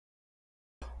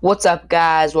What's up,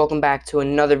 guys? Welcome back to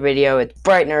another video. It's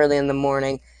bright and early in the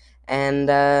morning, and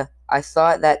I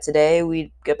thought that today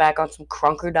we'd get back on some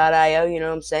Krunker.io, you know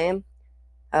what I'm saying?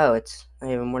 Oh, it's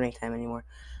not even morning time anymore.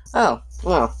 Oh,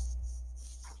 well,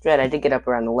 dread, I did get up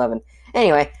around 11.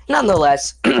 Anyway,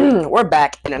 nonetheless, we're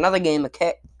back in another game of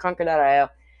Krunker.io,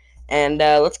 and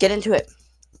let's get into it.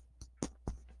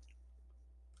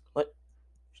 What?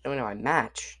 There's no one in my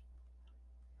match.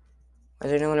 Why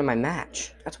is there no one in my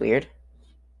match? That's weird.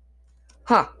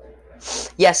 Huh.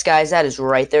 Yes, guys, that is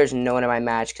right. There's no one in my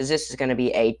match because this is going to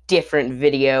be a different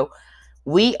video.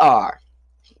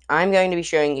 I'm going to be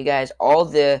showing you guys all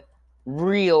the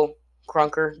real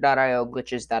Krunker.io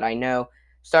glitches that I know,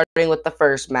 starting with the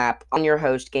first map on your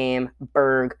host game,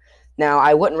 Berg. Now,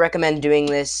 I wouldn't recommend doing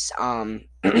this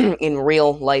in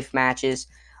real life matches.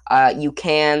 You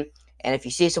can, and if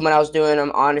you see someone else doing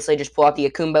them, honestly, just pull out the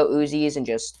Akimbo Uzis and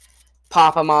just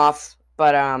pop them off.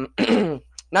 But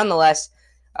nonetheless,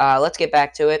 let's get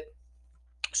back to it.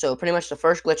 So pretty much the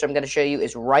first glitch I'm going to show you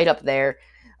is right up there.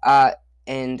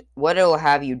 And what it will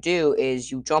have you do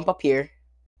is you jump up here.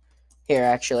 Here,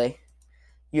 actually.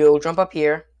 You'll jump up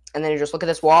here, and then you just look at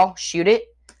this wall, shoot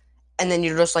it, and then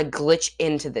you just, like, glitch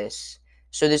into this.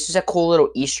 So this is a cool little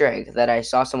Easter egg that I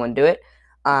saw someone do it.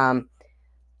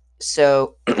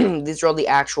 So these are all the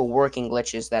actual working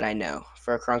glitches that I know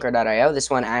for Krunker.io. This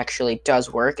one actually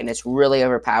does work, and it's really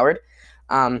overpowered.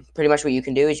 Pretty much what you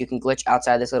can do is you can glitch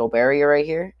outside this little barrier right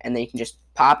here, and then you can just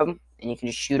pop them, and you can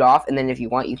just shoot off, and then if you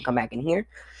want, you can come back in here.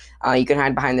 You can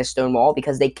hide behind this stone wall,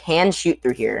 because they can shoot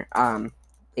through here.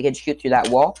 They can shoot through that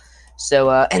wall. So,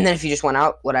 and then if you just want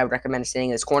out, what I would recommend is sitting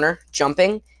in this corner,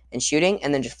 jumping, and shooting,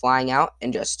 and then just flying out,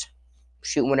 and just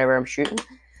shooting whenever I'm shooting.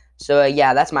 So,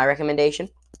 yeah, that's my recommendation.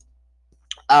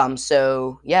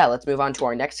 So, yeah, let's move on to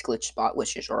our next glitch spot,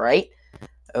 which is right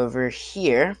over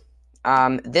here.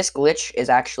 This glitch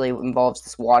involves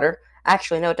this water.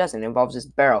 Actually, no, it doesn't. It involves this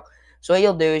barrel. So what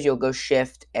you'll do is you'll go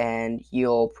shift, and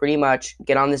you'll pretty much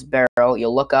get on this barrel.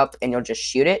 You'll look up, and you'll just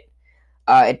shoot it.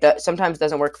 It sometimes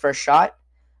doesn't work first shot.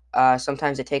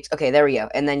 Sometimes it takes... Okay, there we go.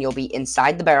 And then you'll be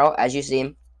inside the barrel, as you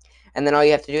see. And then all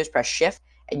you have to do is press shift,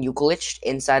 and you glitched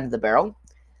inside of the barrel.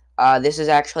 This is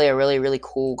actually a really, really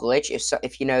cool glitch.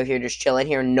 If you're just chilling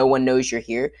here and no one knows you're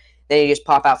here, then you just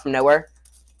pop out from nowhere.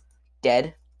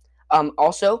 Dead.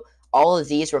 Also, all of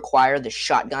these require the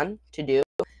shotgun to do,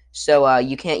 so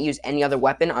you can't use any other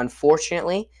weapon,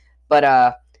 unfortunately. But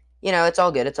it's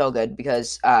all good. It's all good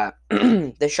because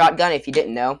the shotgun, if you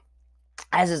didn't know,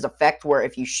 has this effect where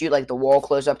if you shoot like the wall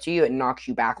close up to you, it knocks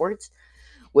you backwards,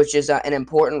 which is an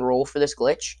important rule for this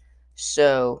glitch.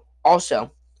 So,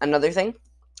 also another thing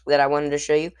that I wanted to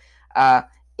show you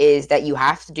is that you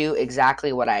have to do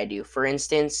exactly what I do. For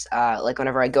instance, like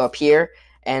whenever I go up here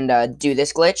and do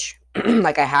this glitch.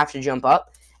 Like, I have to jump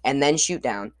up and then shoot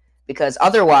down, because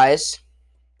otherwise...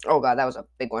 Oh, God, that was a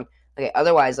big one. Okay,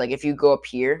 otherwise, like, if you go up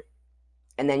here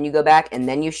and then you go back and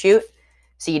then you shoot,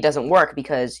 see, it doesn't work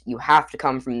because you have to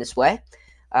come from this way.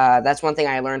 That's one thing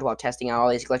I learned while testing out all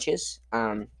these glitches,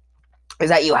 is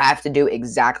that you have to do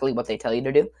exactly what they tell you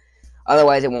to do.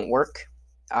 Otherwise, it won't work.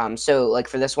 So, like,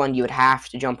 for this one, you would have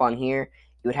to jump on here.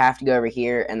 You would have to go over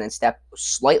here and then step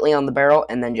slightly on the barrel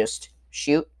and then just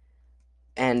shoot.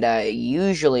 And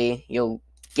usually you'll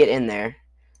get in there.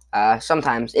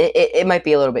 Sometimes it might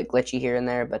be a little bit glitchy here and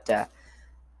there, but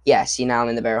yeah, see, now I'm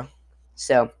in the barrel.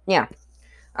 So yeah.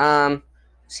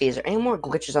 See, is there any more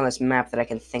glitches on this map that I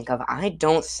can think of? I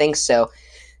don't think so.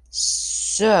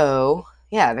 So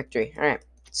yeah, victory. All right.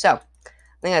 So I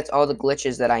think that's all the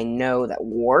glitches that I know that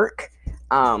work.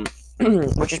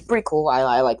 Which is pretty cool.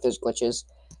 I like those glitches.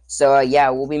 So yeah,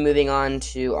 we'll be moving on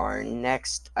to our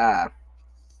next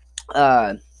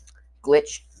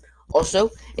glitch. Also,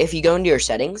 if you go into your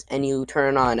settings and you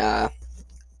turn on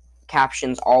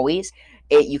captions always,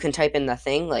 you can type in the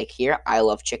thing like here, I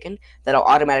love chicken, that'll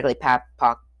automatically pop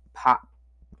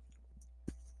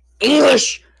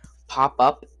English pop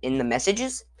up in the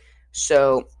messages.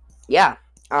 So yeah,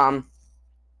 the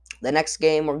next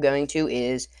game we're going to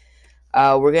is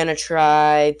we're gonna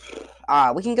try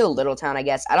we can go Little Town, I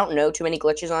guess. I don't know too many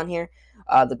glitches on here.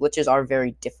 The glitches are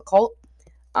very difficult.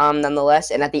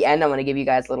 Nonetheless, and at the end, I'm going to give you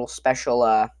guys a little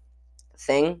special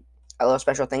thing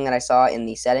that I saw in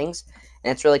the settings,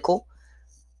 and it's really cool.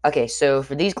 Okay, so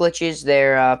for these glitches,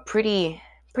 they're pretty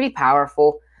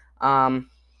powerful.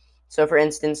 So for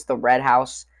instance, the red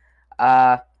house,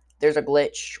 there's a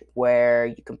glitch where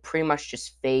you can pretty much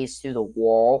just phase through the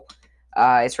wall.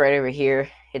 It's right over here.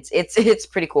 It's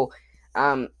pretty cool.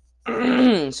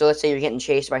 So let's say you're getting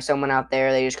chased by someone out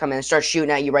there. They just come in and start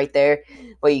shooting at you right there.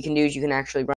 What you can do is you can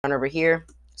actually run over here,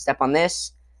 step on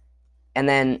this, and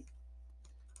then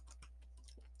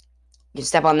you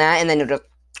step on that, and then you'll just,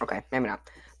 okay, maybe not.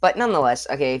 But nonetheless,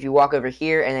 okay, if you walk over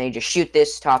here, and then you just shoot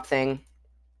this top thing,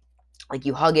 like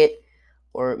you hug it,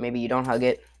 or maybe you don't hug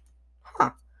it.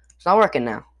 Huh, it's not working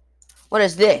now. What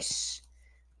is this?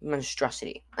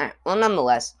 Monstrosity. Alright, well,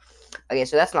 nonetheless, okay,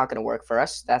 so that's not going to work for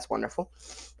us. That's wonderful.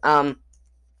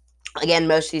 Again,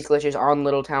 most of these glitches on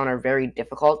Little Town are very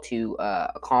difficult to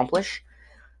accomplish.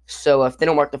 So if they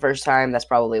don't work the first time, that's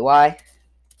probably why.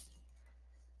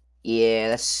 Yeah,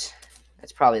 that's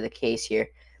probably the case here.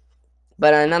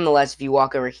 But nonetheless, if you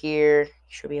walk over here, you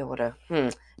should be able to...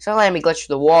 It's not letting me glitch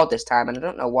through the wall this time, and I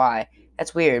don't know why.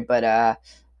 That's weird, but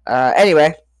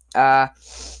anyway.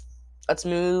 Let's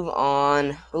move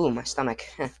on. Ooh, my stomach.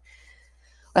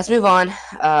 Let's move on.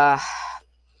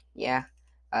 Yeah.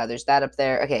 There's that up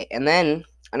there. Okay, and then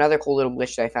another cool little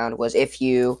glitch that I found was if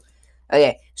you...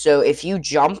 Okay, so if you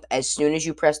jump as soon as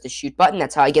you press the shoot button,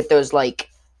 that's how I get those, like,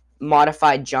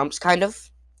 modified jumps, kind of.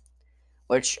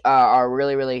 Which are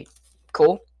really, really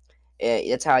cool.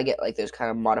 That's how I get, like, those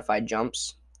kind of modified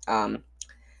jumps.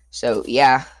 So,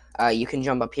 yeah, you can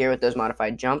jump up here with those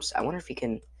modified jumps. I wonder if you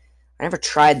can... I never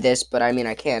tried this, but I mean,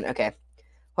 I can. Okay,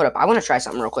 hold up. I want to try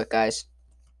something real quick, guys.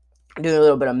 I'm doing a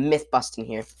little bit of myth busting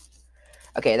here.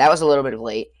 Okay, that was a little bit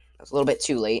late. That was a little bit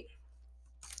too late.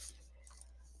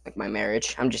 Like my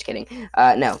marriage. I'm just kidding.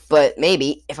 No, but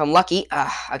maybe if I'm lucky.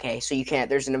 Okay, so you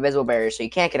can't. There's an invisible barrier, so you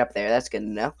can't get up there. That's good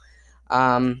to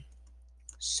know.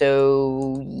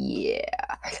 So yeah.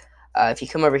 If you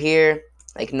come over here,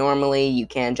 like normally, you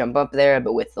can jump up there,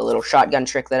 but with the little shotgun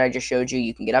trick that I just showed you,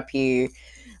 you can get up here.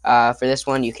 For this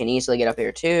one, you can easily get up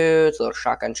here too. It's a little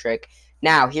shotgun trick.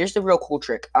 Now, here's the real cool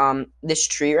trick. This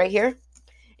tree right here,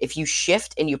 if you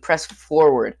shift and you press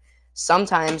forward,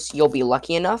 sometimes you'll be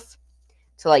lucky enough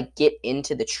to, like, get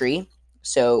into the tree.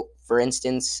 So, for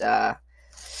instance,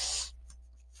 it's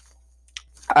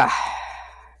going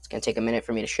to take a minute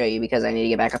for me to show you because I need to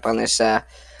get back up on this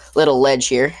little ledge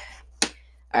here.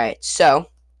 Alright,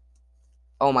 so,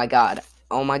 oh my god,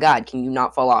 can you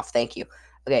not fall off? Thank you.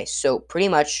 Okay, so pretty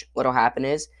much what'll happen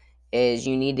is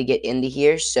you need to get into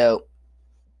here, so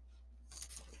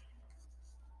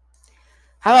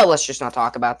how about let's just not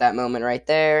talk about that moment right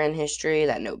there in history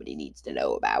that nobody needs to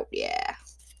know about, yeah.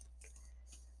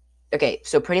 Okay,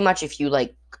 so pretty much if you,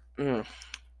 like, here,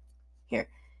 if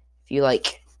you,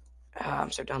 like, oh,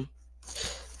 I'm so dumb.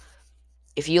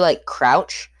 If you, like,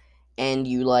 crouch and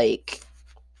you, like,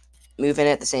 move in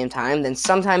at the same time, then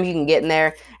sometimes you can get in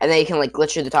there, and then you can, like,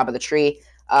 glitch through the top of the tree.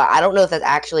 I don't know if that's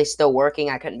actually still working.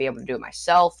 I couldn't be able to do it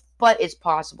myself, but it's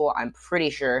possible. I'm pretty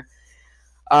sure.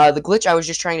 The glitch I was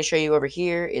just trying to show you over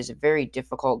here is a very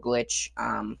difficult glitch.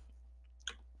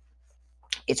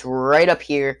 It's right up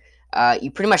here. You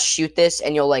pretty much shoot this,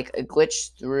 and you'll, like,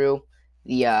 glitch through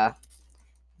the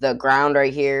ground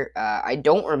right here. I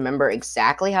don't remember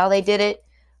exactly how they did it,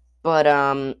 but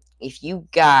if you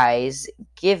guys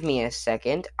give me a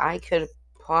second, I could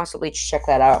possibly check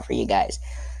that out for you guys.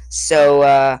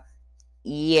 So,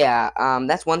 yeah,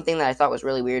 that's one thing that I thought was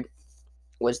really weird,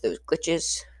 was those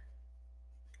glitches.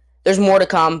 There's more to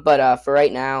come, but, for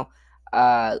right now,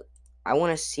 I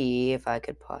want to see if I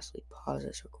could possibly pause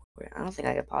this recording. I don't think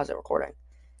I could pause the recording.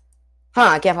 Huh,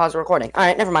 I can't pause the recording.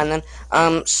 Alright, never mind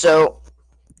then. So,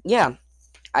 yeah,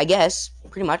 I guess,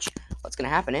 pretty much, what's gonna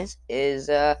happen is,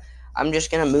 I'm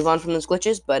just gonna move on from those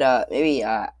glitches, but, maybe,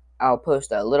 I'll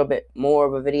post a little bit more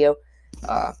of a video,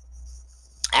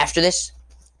 after this.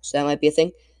 So that might be a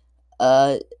thing.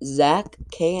 Zach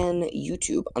can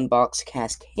YouTube unbox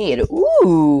Cascade.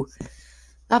 Ooh,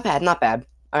 not bad, not bad.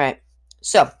 All right,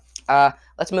 so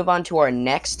let's move on to our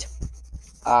next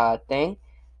thing,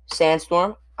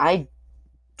 Sandstorm. I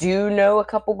do know a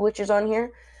couple glitches on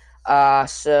here.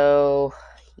 So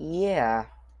yeah,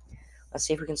 let's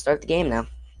see if we can start the game now.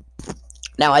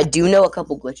 Now I do know a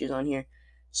couple glitches on here,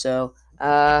 so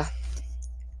yeah,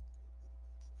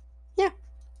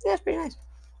 that's pretty nice.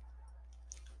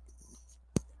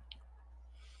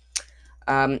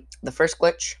 The first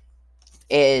glitch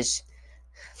is...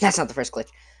 That's not the first glitch.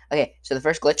 Okay, so the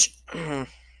first glitch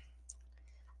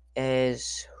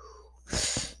is...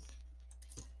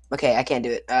 Okay, I can't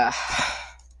do it.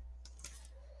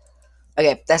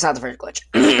 Okay, that's not the first glitch.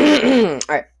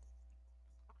 Alright.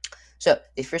 So,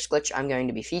 the first glitch I'm going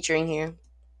to be featuring here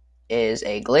is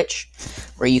a glitch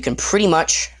where you can pretty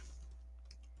much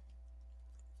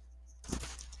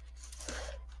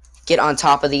get on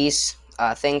top of these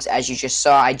things. As you just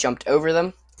saw, I jumped over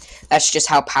them. That's just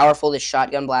how powerful this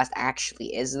shotgun blast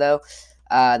actually is, though.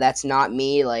 That's not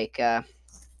me, like,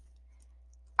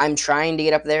 I'm trying to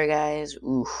get up there, guys.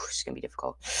 Ooh, it's gonna be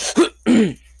difficult.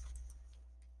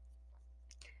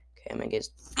 Okay, I'm gonna get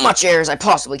as much air as I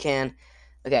possibly can.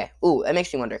 Okay. Ooh, that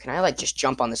makes me wonder. Can I, like, just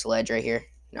jump on this ledge right here?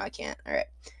 No, I can't. Alright.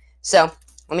 So,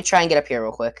 let me try and get up here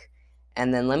real quick.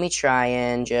 And then let me try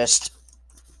and just...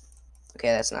 Okay,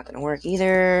 that's not gonna work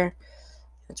either.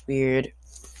 That's weird.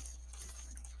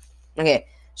 Okay,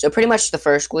 so pretty much the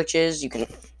first glitch is you can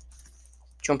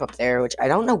jump up there, which I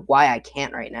don't know why I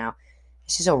can't right now.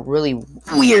 This is a really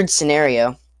weird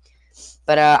scenario.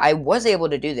 But I was able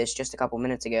to do this just a couple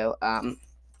minutes ago.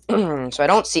 So I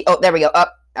don't see... Oh, there we go.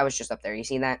 Up. I was just up there. You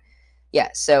see that? Yeah,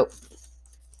 so...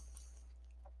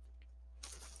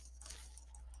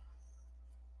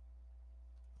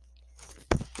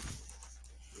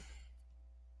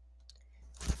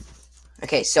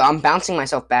 Okay, so I'm bouncing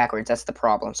myself backwards. That's the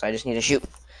problem. So I just need to shoot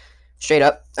straight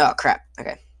up. Oh, crap.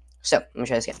 Okay. So, let me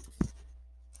try this again.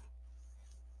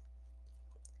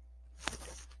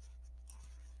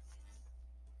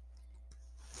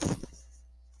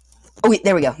 Oh, wait,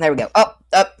 there we go. There we go. Oh,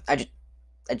 up. I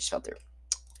just fell through.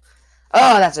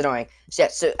 Oh, that's annoying. So, yeah,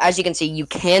 so as you can see, you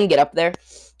can get up there.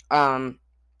 So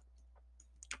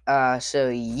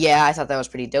yeah, I thought that was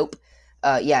pretty dope.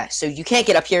 Yeah, so you can't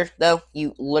get up here, though.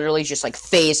 You literally just, like,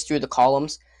 phase through the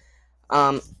columns.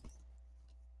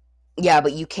 Yeah,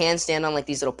 but you can stand on, like,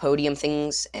 these little podium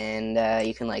things, and,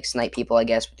 you can, like, snipe people, I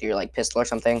guess, with your, like, pistol or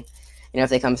something. You know, if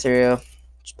they come through,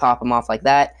 just pop them off like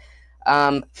that.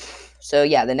 So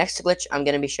yeah, the next glitch I'm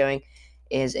going to be showing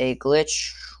is a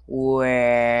glitch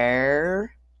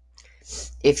where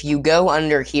if you go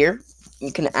under here,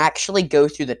 you can actually go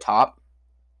through the top.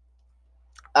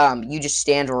 You just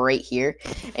stand right here,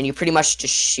 and you pretty much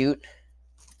just shoot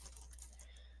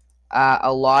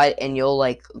a lot, and you'll,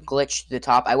 like, glitch to the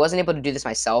top. I wasn't able to do this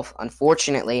myself,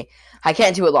 unfortunately. I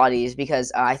can't do a lot of these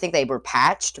because I think they were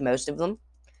patched, most of them,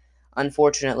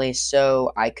 unfortunately,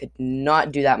 so I could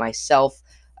not do that myself.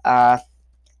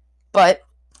 But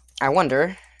I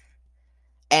wonder.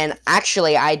 And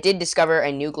actually, I did discover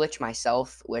a new glitch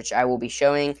myself, which I will be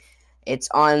showing. It's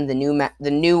on the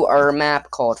newer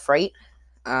map called Fright,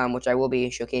 which I will be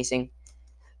showcasing.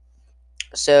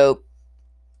 So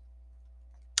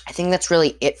I think that's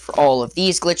really it for all of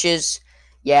these glitches.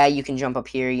 Yeah, you can jump up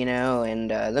here, you know, and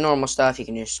the normal stuff, you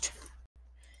can just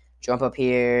jump up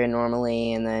here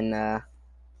normally, and then,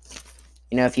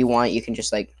 you know, if you want, you can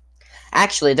just, like...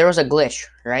 Actually, there was a glitch,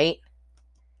 right?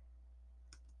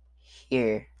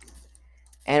 Here.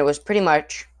 And it was pretty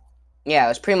much... Yeah, it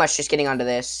was pretty much just getting onto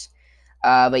this.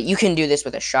 But you can do this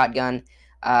with a shotgun.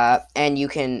 And you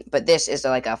can... But this is,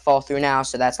 like, a fall through now,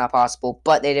 so that's not possible.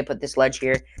 But they did put this ledge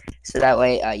here, so that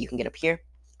way you can get up here.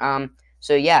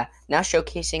 So yeah, now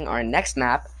showcasing our next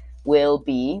map will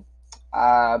be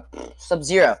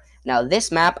Sub-Zero. Now,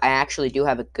 this map, I actually do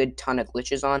have a good ton of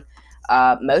glitches on.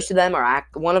 Most of them are...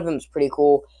 One of them is pretty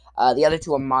cool. The other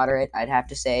two are moderate, I'd have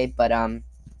to say. But,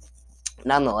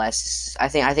 nonetheless, I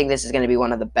think this is going to be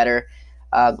one of the better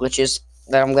glitches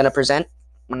that I'm going to present.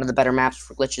 One of the better maps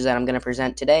for glitches that I'm going to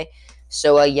present today.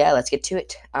 So, yeah, let's get to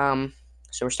it.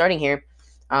 So we're starting here.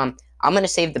 I'm going to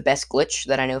save the best glitch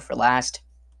that I know for last.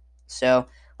 So,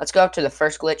 let's go up to the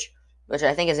first glitch, which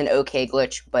I think is an okay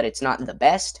glitch, but it's not the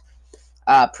best.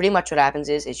 Pretty much what happens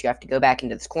is you have to go back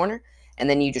into this corner, and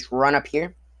then you just run up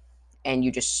here, and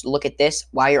you just look at this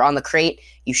while you're on the crate.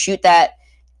 You shoot that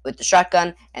with the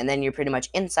shotgun, and then you're pretty much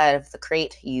inside of the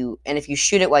crate. And if you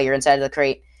shoot it while you're inside of the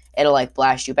crate, it'll, like,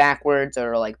 blast you backwards, or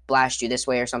it'll, like, blast you this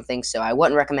way or something, so I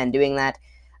wouldn't recommend doing that.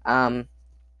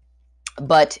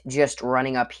 But just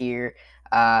running up here,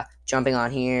 jumping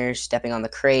on here, stepping on the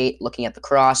crate, looking at the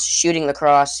cross, shooting the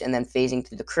cross, and then phasing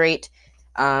through the crate.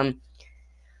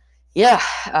 Yeah,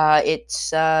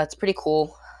 it's pretty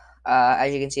cool.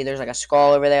 As you can see, there's, like, a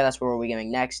skull over there. That's where we'll be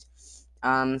going next.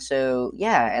 So,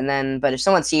 yeah, and then, but if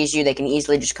someone sees you, they can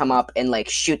easily just come up and, like,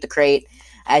 shoot the crate,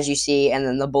 as you see, and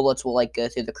then the bullets will, like, go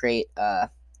through the crate.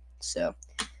 So,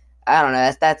 I don't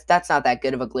know, that's not that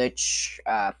good of a glitch,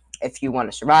 if you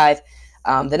want to survive.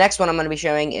 The next one I'm going to be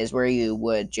showing is where you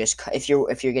would just, if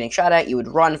you're getting shot at, you would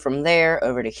run from there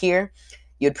over to here.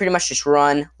 You would pretty much just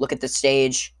run, look at the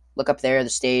stage, look up there, the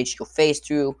stage, you'll phase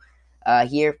through,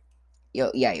 here.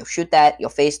 You'll shoot that, you'll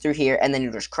phase through here, and then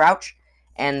you'll just crouch,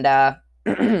 and,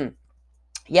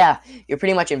 yeah, you're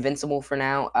pretty much invincible for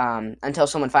now, until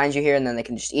someone finds you here, and then they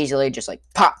can just easily just, like,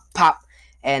 pop,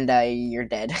 and, you're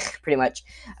dead, pretty much.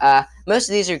 Most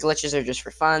of these glitches are just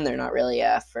for fun. They're not really,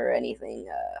 for anything,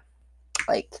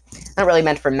 like, not really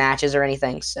meant for matches or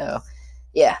anything, so,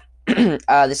 yeah.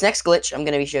 This next glitch I'm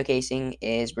going to be showcasing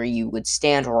is where you would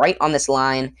stand right on this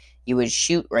line, you would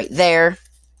shoot right there,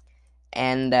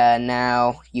 and,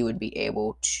 now you would be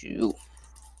able to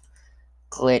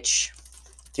glitch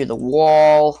through the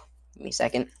wall. Give me a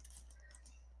second.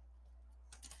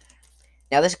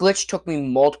 Now, this glitch took me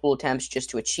multiple attempts just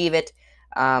to achieve it,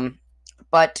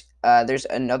 but there's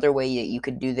another way that you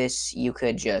could do this. You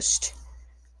could just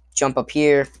jump up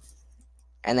here,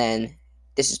 and then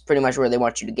this is pretty much where they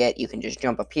want you to get. You can just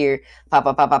jump up here, pop,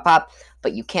 pop, pop, pop, pop,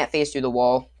 but you can't phase through the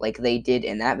wall like they did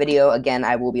in that video. Again,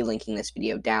 I will be linking this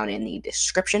video down in the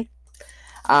description,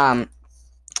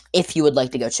 if you would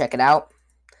like to go check it out.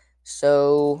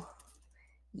 So,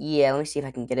 yeah, let me see if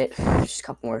I can get it. Just a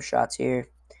couple more shots here.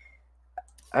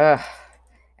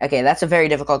 Okay, that's a very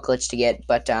difficult glitch to get,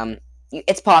 but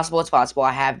it's possible. It's possible.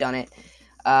 I have done it.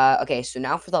 Okay, so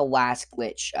now for the last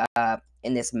glitch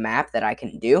in this map that I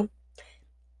can do.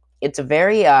 It's a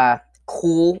very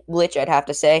cool glitch, I'd have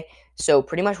to say. So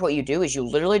pretty much what you do is you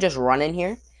literally just run in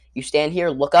here, you stand here,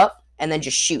 look up, and then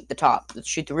just shoot the top,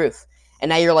 shoot the roof, and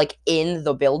now you're like in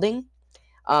the building.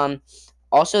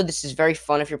 Also, this is very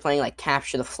fun if you're playing like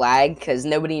capture the flag, because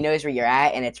nobody knows where you're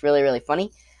at, and it's really, really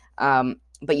funny.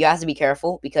 But you have to be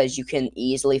careful because you can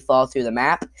easily fall through the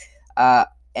map.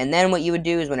 And then what you would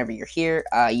do is whenever you're here,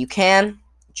 you can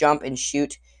jump and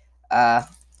shoot. I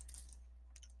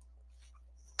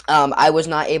was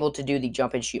not able to do the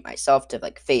jump and shoot myself to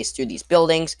like phase through these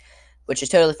buildings, which is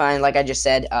totally fine. Like I just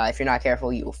said, if you're not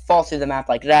careful, you will fall through the map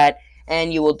like that,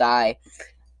 and you will die.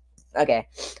 Okay,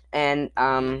 and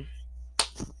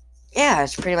yeah,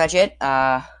 that's pretty much it.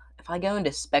 If I go into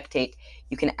spectate,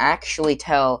 you can actually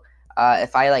tell.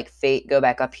 If I like go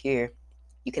back up here,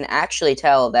 you can actually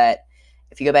tell that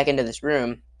if you go back into this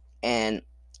room, and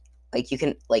like you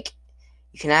can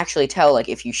actually tell like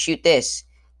if you shoot this,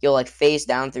 you'll like phase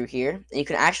down through here, and you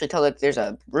can actually tell like there's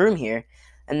a room here,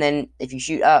 and then if you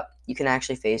shoot up, you can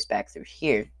actually phase back through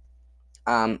here.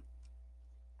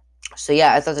 So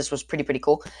yeah, I thought this was pretty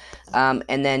cool.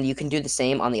 And then you can do the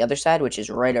same on the other side, which is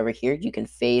right over here. You can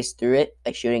phase through it,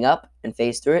 like shooting up, and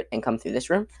phase through it, and come through this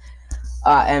room.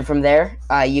 And from there,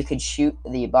 you could shoot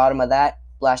the bottom of that,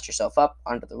 blast yourself up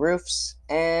onto the roofs,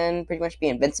 and pretty much be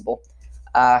invincible.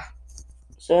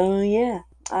 So yeah,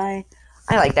 I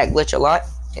like that glitch a lot.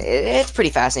 It's pretty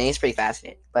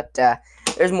fascinating. But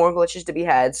there's more glitches to be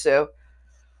had, so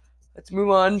let's move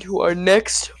on to our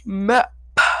next map.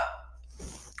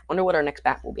 Wonder what our next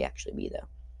map will actually be, though.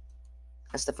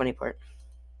 That's the funny part.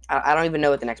 I don't even know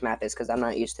what the next map is because I'm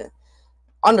not used to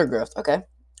Undergrowth. Okay,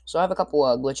 so I have a couple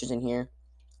glitches in here.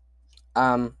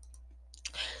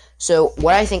 So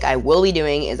what I think I will be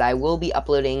doing is I will be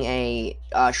uploading a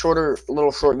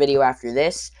little short video after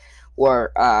this,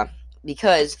 or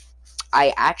because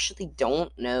I actually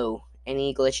don't know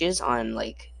any glitches on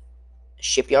like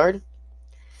Shipyard.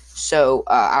 So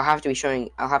I'll have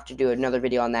to do another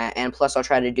video on that, and plus I'll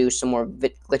try to do some more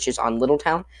glitches on Little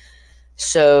Town.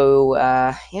 So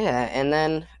yeah, and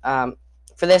then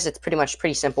for this, it's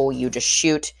pretty simple. You just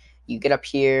shoot, you get up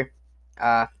here,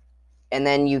 and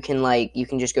then you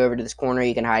can just go over to this corner.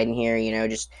 You can hide in here,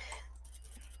 just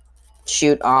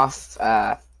shoot off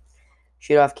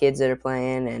kids that are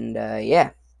playing, and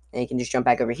yeah, and you can just jump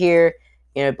back over here,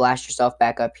 blast yourself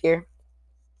back up here,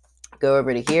 go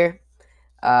over to here.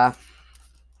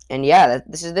 And yeah,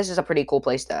 this is a pretty cool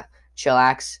place to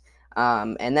chillax.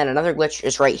 And then another glitch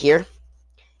is right here.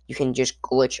 You can just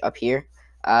glitch up here.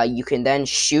 You can then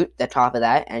shoot the top of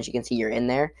that, and as you can see, you're in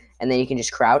there. And then you can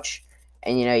just crouch,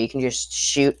 and you can just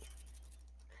shoot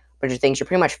a bunch of things. You're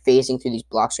pretty much phasing through these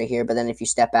blocks right here, but then if you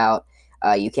step out,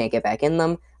 you can't get back in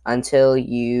them until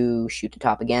you shoot the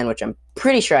top again, which I'm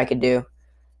pretty sure I could do.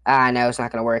 No, it's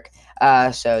not gonna work.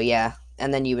 So yeah,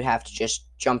 and then you would have to just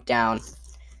jump down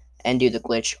and do the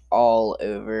glitch all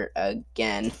over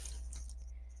again.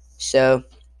 So,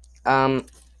 come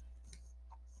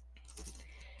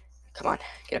on,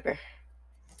 get up here.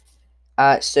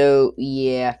 So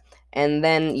yeah, and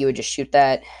then you would just shoot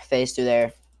that, phase through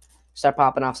there, start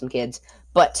popping off some kids.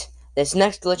 But this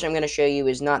next glitch I'm gonna show you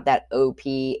is not that OP.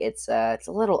 It's a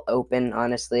little open,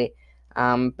 honestly,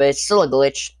 but it's still a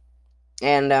glitch.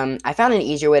 And I found an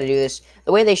easier way to do this.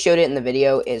 The way they showed it in the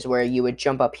video is where you would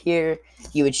jump up here,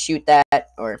 you would shoot that,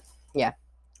 or, yeah.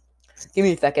 Give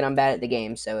me a second, I'm bad at the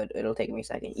game, so it'll take me a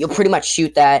second. You'll pretty much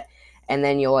shoot that, and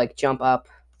then you'll, jump up.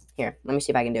 Here, let me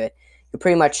see if I can do it. You'll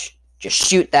pretty much just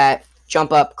shoot that,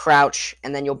 jump up, crouch,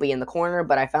 and then you'll be in the corner.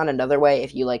 But I found another way.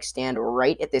 If you, stand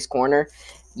right at this corner,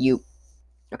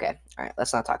 okay, alright,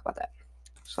 let's not talk about that.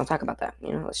 Let's not talk about that,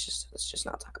 let's just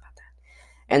not talk about that.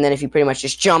 And then if you pretty much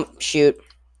just jump, shoot.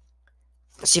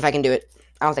 Let's see if I can do it.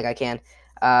 I don't think I can.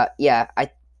 Yeah,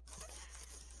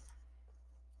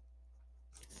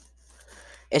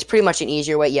 it's pretty much an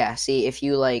easier way. Yeah, see, if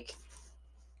you,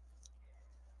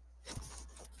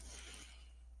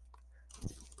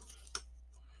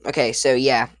 Okay, so,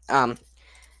 yeah.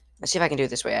 Let's see if I can do it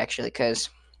this way, actually, because...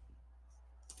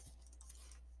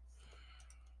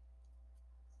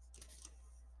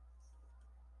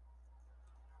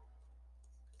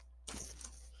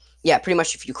 Yeah, pretty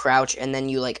much if you crouch, and then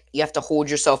you have to hold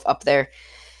yourself up there.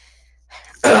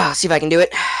 See if I can do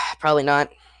it. Probably not.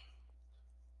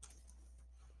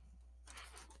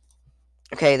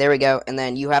 Okay, there we go. And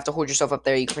then you have to hold yourself up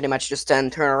there. You can pretty much just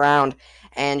turn around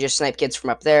and just snipe kids from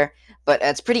up there. But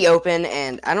it's pretty open,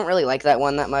 and I don't really like that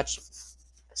one that much.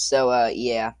 So,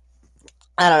 yeah.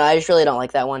 I don't know. I just really don't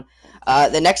like that one.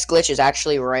 The next glitch is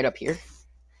actually right up here.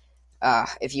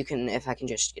 If I can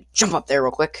just jump up there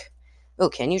real quick. Oh,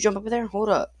 can you jump up there? Hold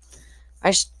up.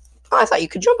 I thought you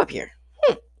could jump up here.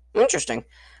 Interesting.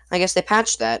 I guess they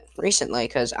patched that recently,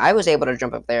 because I was able to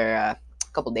jump up there a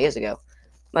couple days ago.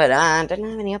 But didn't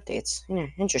have any updates. Yeah,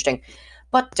 interesting.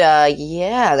 But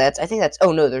yeah, I think that's.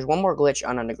 Oh no, there's one more glitch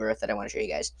on Undergrowth that I want to show you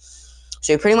guys.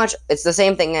 So you pretty much, it's the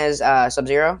same thing as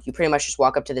Sub-Zero. You pretty much just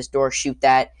walk up to this door, shoot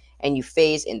that, and you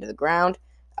phase into the ground.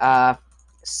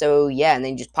 So yeah, and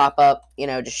then you just pop up,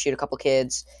 just shoot a couple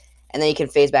kids, and then you can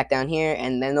phase back down here,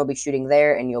 and then they'll be shooting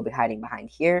there, and you'll be hiding behind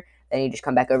here. Then you just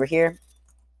come back over here.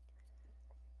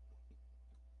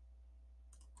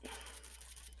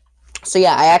 So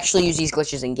yeah, I actually use these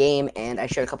glitches in game, and I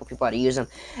showed a couple people how to use them,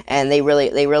 and they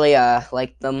really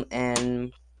like them,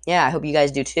 and yeah, I hope you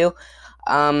guys do too.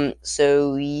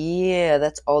 So yeah,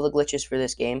 that's all the glitches for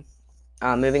this game.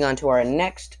 Moving on to our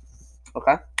next.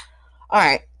 Okay.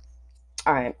 All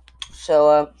right.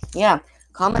 So yeah,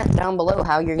 comment down below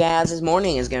how your guys'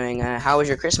 morning is going. How was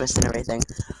your Christmas and everything?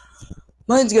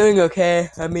 Mine's going okay.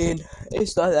 I mean,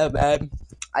 it's not that bad.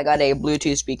 I got a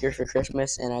Bluetooth speaker for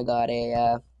Christmas, and I got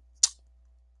a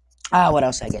what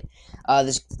else did I get?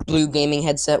 This blue gaming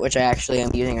headset, which I actually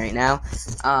am using right now.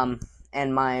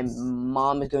 And my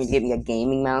mom is going to get me a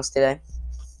gaming mouse today.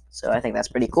 So I think that's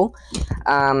pretty cool.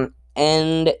 And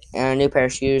a new pair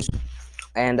of shoes.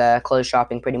 And clothes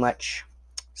shopping, pretty much.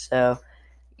 So,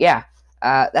 yeah.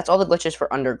 That's all the glitches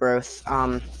for Undergrowth.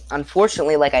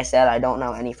 Unfortunately, like I said, I don't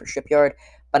know any for Shipyard.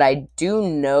 But I do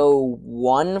know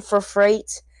one for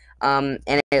Freight. And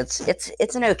it's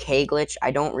an okay glitch.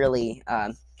 I don't really...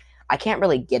 I can't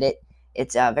really get it.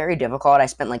 It's very difficult. I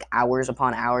spent like hours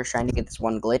upon hours trying to get this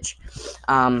one glitch.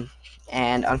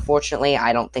 And unfortunately,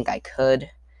 I don't think I could.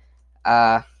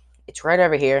 It's right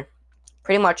over here.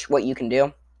 Pretty much what you can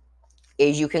do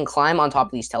is you can climb on top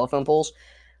of these telephone poles,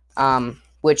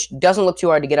 which doesn't look too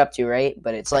hard to get up to, right?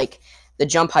 But it's like the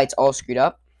jump height's all screwed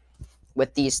up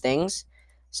with these things.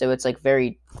 So it's like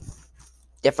very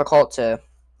difficult to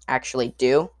actually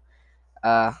do.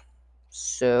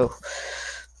 So...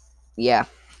 yeah.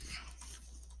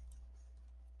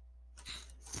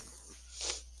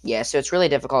 Yeah, so it's really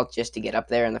difficult just to get up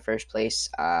there in the first place.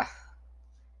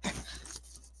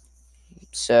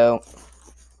 So...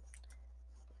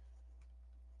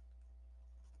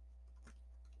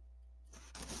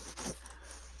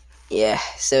 yeah,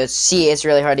 so it's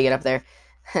really hard to get up there.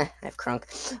 I have crunk.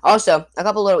 Also, a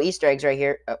couple little Easter eggs right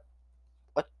here. Oh,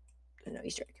 what? No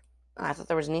Easter egg. Oh, I thought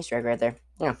there was an Easter egg right there.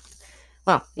 Yeah.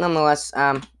 Well, nonetheless,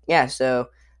 yeah, so,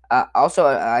 also,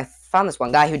 I found this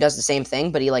one guy who does the same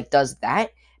thing, but he, does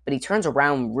that, but he turns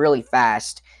around really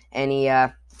fast, and he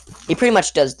pretty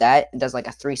much does that, does, a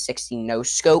 360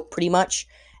 no-scope, pretty much,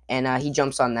 and, he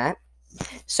jumps on that.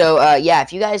 So, yeah,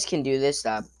 if you guys can do this,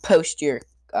 post your,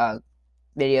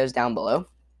 videos down below,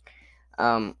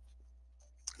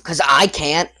 because I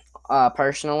can't,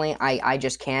 personally, I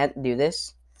just can't do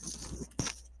this.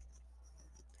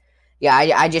 Yeah,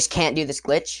 I just can't do this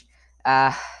glitch.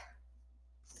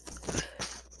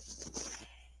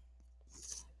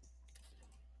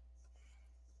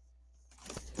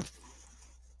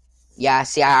 Yeah,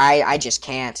 see, I just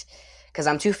can't. Because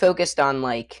I'm too focused on,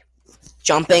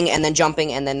 jumping and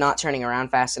then not turning around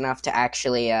fast enough to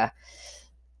actually,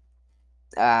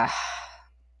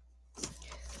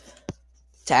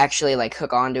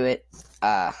 hook onto it.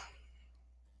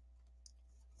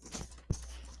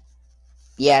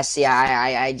 Yeah, see,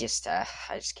 I just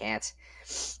can't.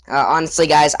 Honestly,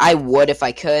 guys, I would if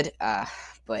I could,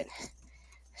 but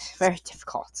very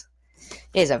difficult.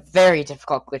 It is a very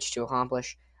difficult glitch to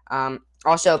accomplish.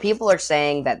 Also, people are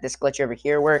saying that this glitch over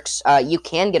here works. You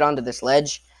can get onto this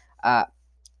ledge. I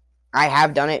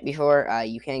have done it before.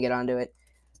 You can get onto it.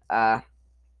 As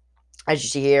you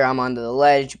see here, I'm onto the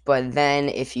ledge, but then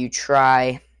if you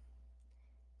try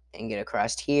and get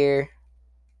across here,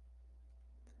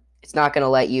 it's not going to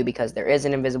let you because there is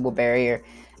an invisible barrier,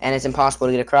 and it's impossible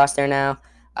to get across there now.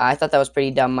 I thought that was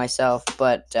pretty dumb myself,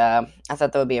 but I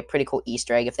thought that would be a pretty cool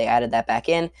Easter egg if they added that back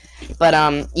in. But,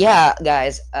 yeah,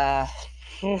 guys, I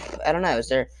don't know. Is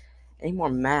there Any more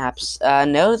maps?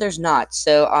 No, there's not.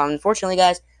 So, unfortunately,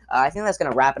 guys, I think that's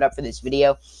gonna wrap it up for this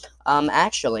video.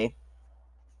 Actually,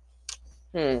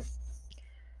 let's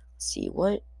see,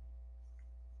 what's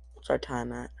our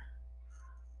time at?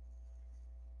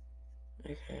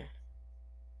 Okay.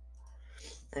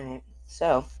 Alright,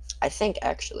 so, I think,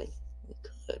 actually, we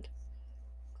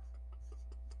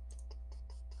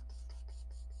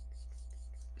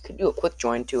could do a quick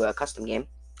join to a custom game.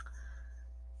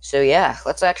 So yeah,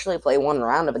 let's actually play one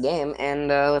round of a game, and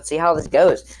let's see how this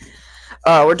goes.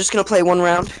 We're just going to play one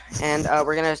round, and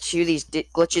we're going to do these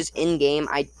glitches in-game.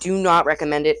 I do not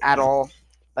recommend it at all,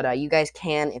 but you guys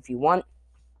can if you want.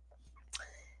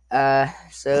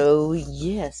 So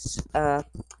yes,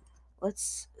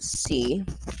 let's see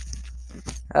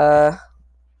how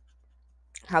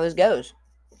this goes.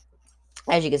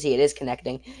 As you can see, it is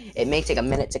connecting. It may take a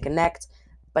minute to connect,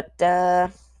 but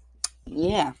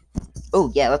yeah. Oh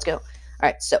yeah, let's go. All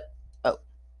right, so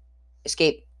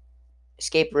escape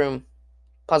room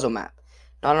puzzle map.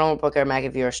 Not a normal poker map.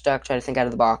 If you are stuck, try to think out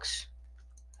of the box.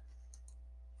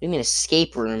 What do you mean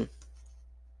escape room?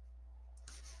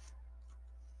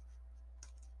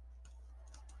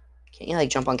 Can't you like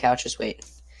jump on couches? Wait.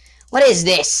 What is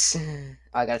this?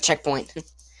 Oh, I got a checkpoint.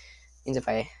 means if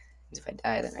I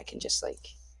die, then I can just like.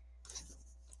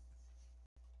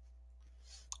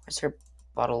 Where's her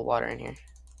bottle of water in here?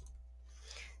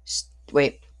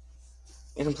 Wait.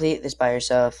 You complete this by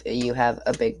yourself. You have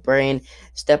a big brain.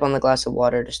 Step on the glass of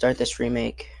water to start this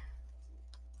remake.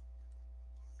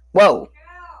 Whoa.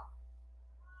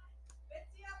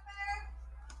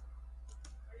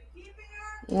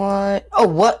 What? Oh,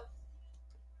 what?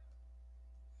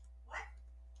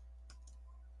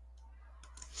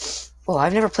 Oh,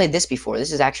 I've never played this before.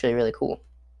 This is actually really cool.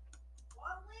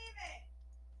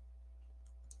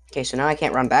 Okay, so now I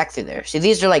can't run back through there. See,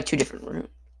 these are like two different rooms.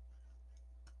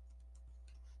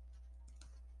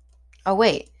 Oh,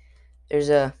 wait. There's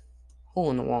a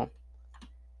hole in the wall.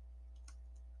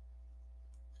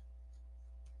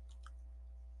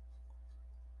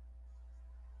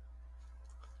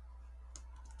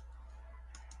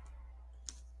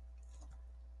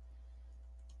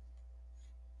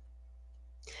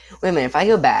 Wait a minute, if I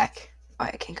go back... Oh,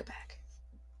 I can't go back.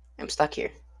 I'm stuck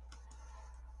here.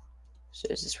 So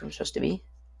is this where I'm supposed to be?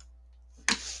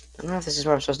 I don't know if this is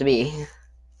where I'm supposed to be.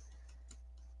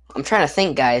 I'm trying to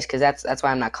think, guys, because that's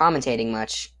why I'm not commentating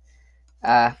much.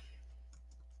 I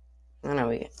don't know.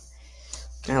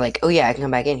 Like, oh yeah, I can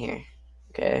come back in here.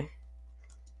 Okay.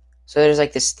 So there's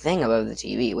like this thing above the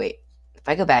TV. Wait, if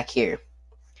I go back here,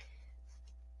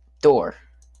 door.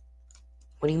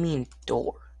 What do you mean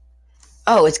door?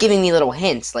 Oh, it's giving me little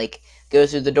hints, like go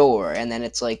through the door, and then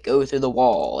it's like go through the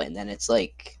wall, and then it's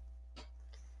like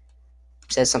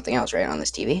says something else right on this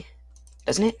TV,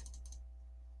 doesn't it?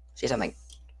 See something.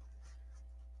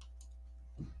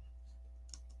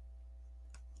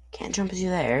 Can't jump through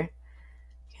there.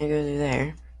 Can't go through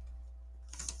there.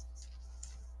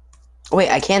 Oh,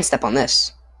 wait, I can step on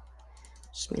this.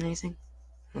 Does this mean anything?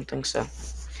 I don't think so.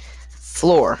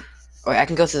 Floor. Oh, wait, I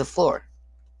can go through the floor.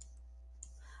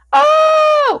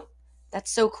 Oh!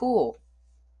 That's so cool.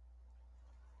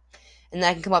 And then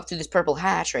I can come up through this purple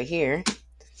hatch right here.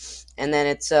 And then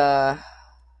it's, I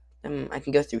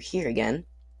can go through here again.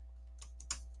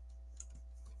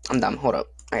 I'm dumb. Hold up.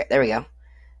 Alright, there we go.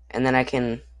 And then I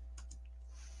can...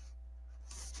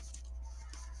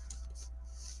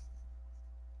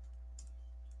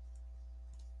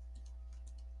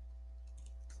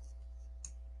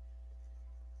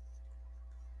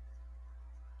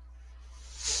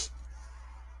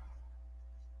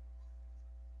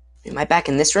 Am I back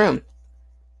in this room?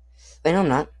 Wait, no, I'm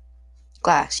not.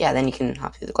 Glass. Yeah, then you can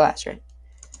hop through the glass, right?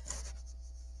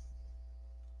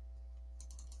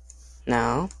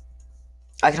 No.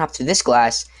 I can hop through this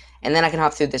glass, and then I can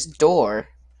hop through this door.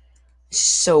 This is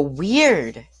so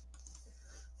weird.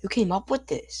 Who came up with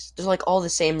this? They're like all the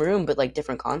same room, but like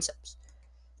different concepts.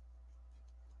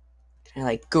 Can I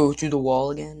like go through the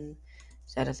wall again?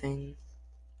 Is that a thing?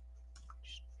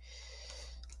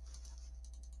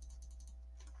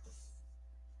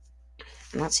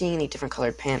 I'm not seeing any different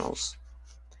colored panels.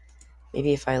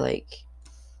 Maybe if I like...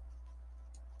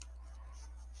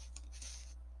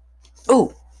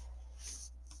 Oh!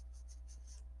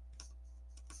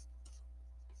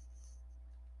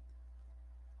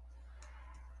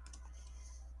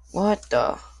 What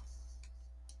the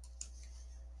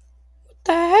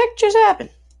heck just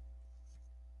happened?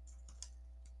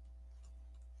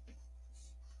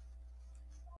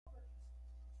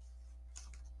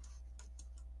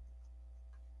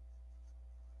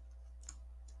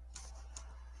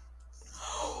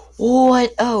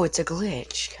 What? Oh, it's a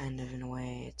glitch, kind of, in a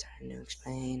way. It's hard to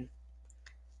explain.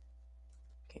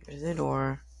 Okay, go to the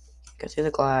door. Go through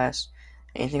the glass.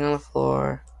 Anything on the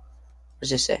floor? What does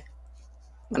this say?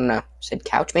 I don't know. It said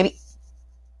couch, maybe?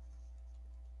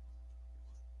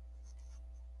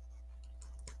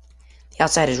 The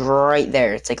outside is right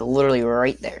there. It's like literally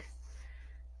right there.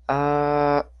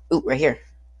 Ooh, right here.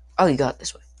 Oh, you got it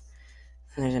this way.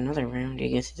 And there's another room. Do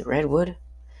you go through the redwood?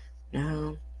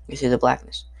 No. You go through the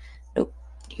blackness. Nope.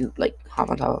 Do you, like, hop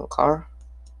on top of a car?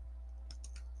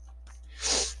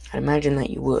 I'd imagine that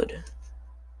you would.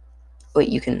 Wait,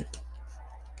 you can...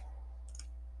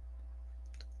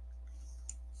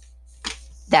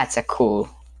 That's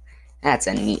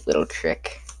a neat little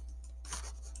trick.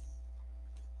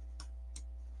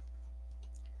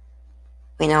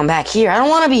 Wait, now I'm back here. I don't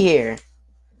want to be here.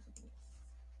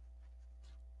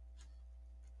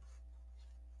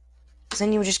 Because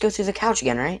then you would just go through the couch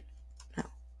again, right? No.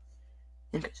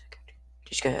 Then go through the couch.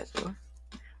 Just go through the door.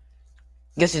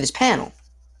 Go through this panel.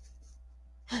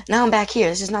 Now I'm back here.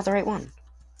 This is not the right one.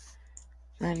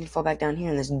 I need to fall back down here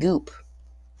in this goop.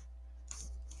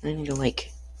 I need to,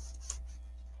 like...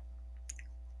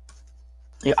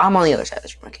 I'm on the other side of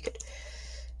this room. Okay, good.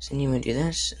 So then you would do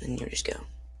this, and then you would just go. Do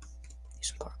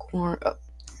some parkour. Oh.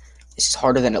 This is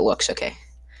harder than it looks, okay.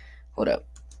 Hold up.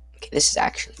 Okay, this is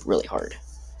actually really hard.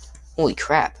 Holy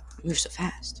crap. I move so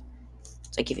fast.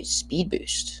 It's like give it a speed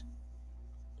boost.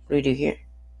 What do we do here?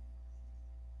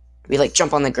 Do we, like,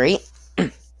 jump on the grate?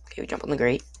 Okay, we jump on the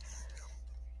grate.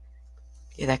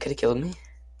 Yeah, that could have killed me.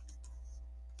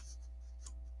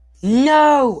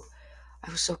 No!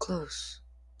 I was so close.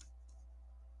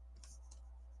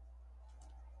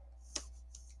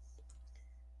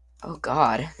 Oh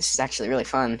god, this is actually really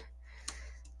fun.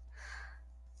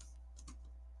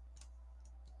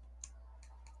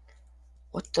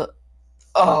 What the?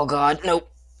 Oh god,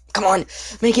 nope. Come on,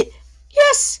 make it.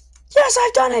 Yes! Yes,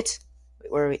 I've done it!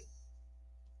 Wait, where are we?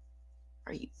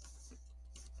 Are you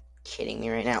kidding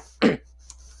me right now?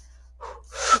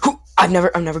 I'm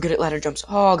never good at ladder jumps.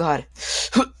 Oh god.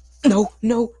 No,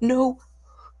 no, no.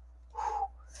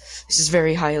 This is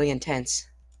very highly intense.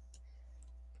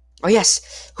 Oh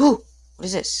yes. What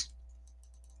is this?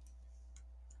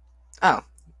 Oh.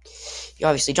 You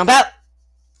obviously jump out.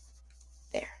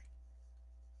 There.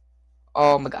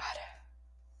 Oh my god.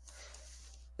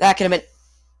 That could have been...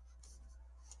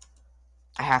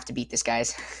 I have to beat this,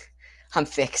 guys. I'm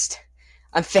fixed.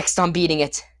 I'm fixed on beating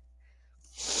it.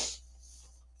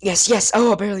 Yes, yes.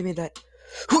 Oh, I barely made that.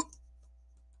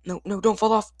 No, no, don't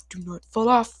fall off. Do not fall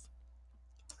off.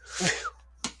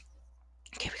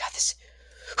 Okay, we got this.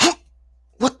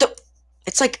 What the?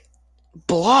 It's like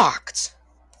blocked.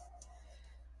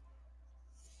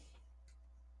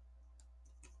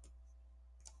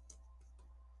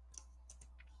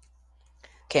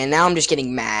 Okay, now I'm just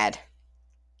getting mad.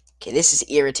 Okay, this is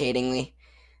irritating me.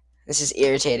 This is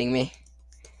irritating me.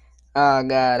 Oh,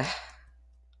 God.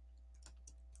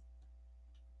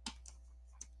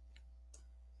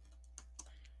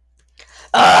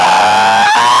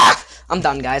 I'm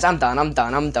done, guys. I'm done.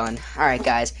 Alright,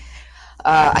 guys.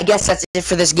 I guess that's it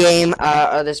for this game,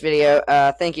 or this video.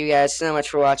 Thank you guys so much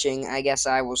for watching. I guess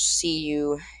I will see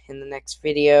you in the next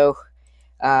video.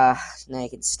 Now you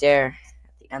can stare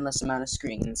at the endless amount of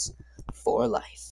screens for life.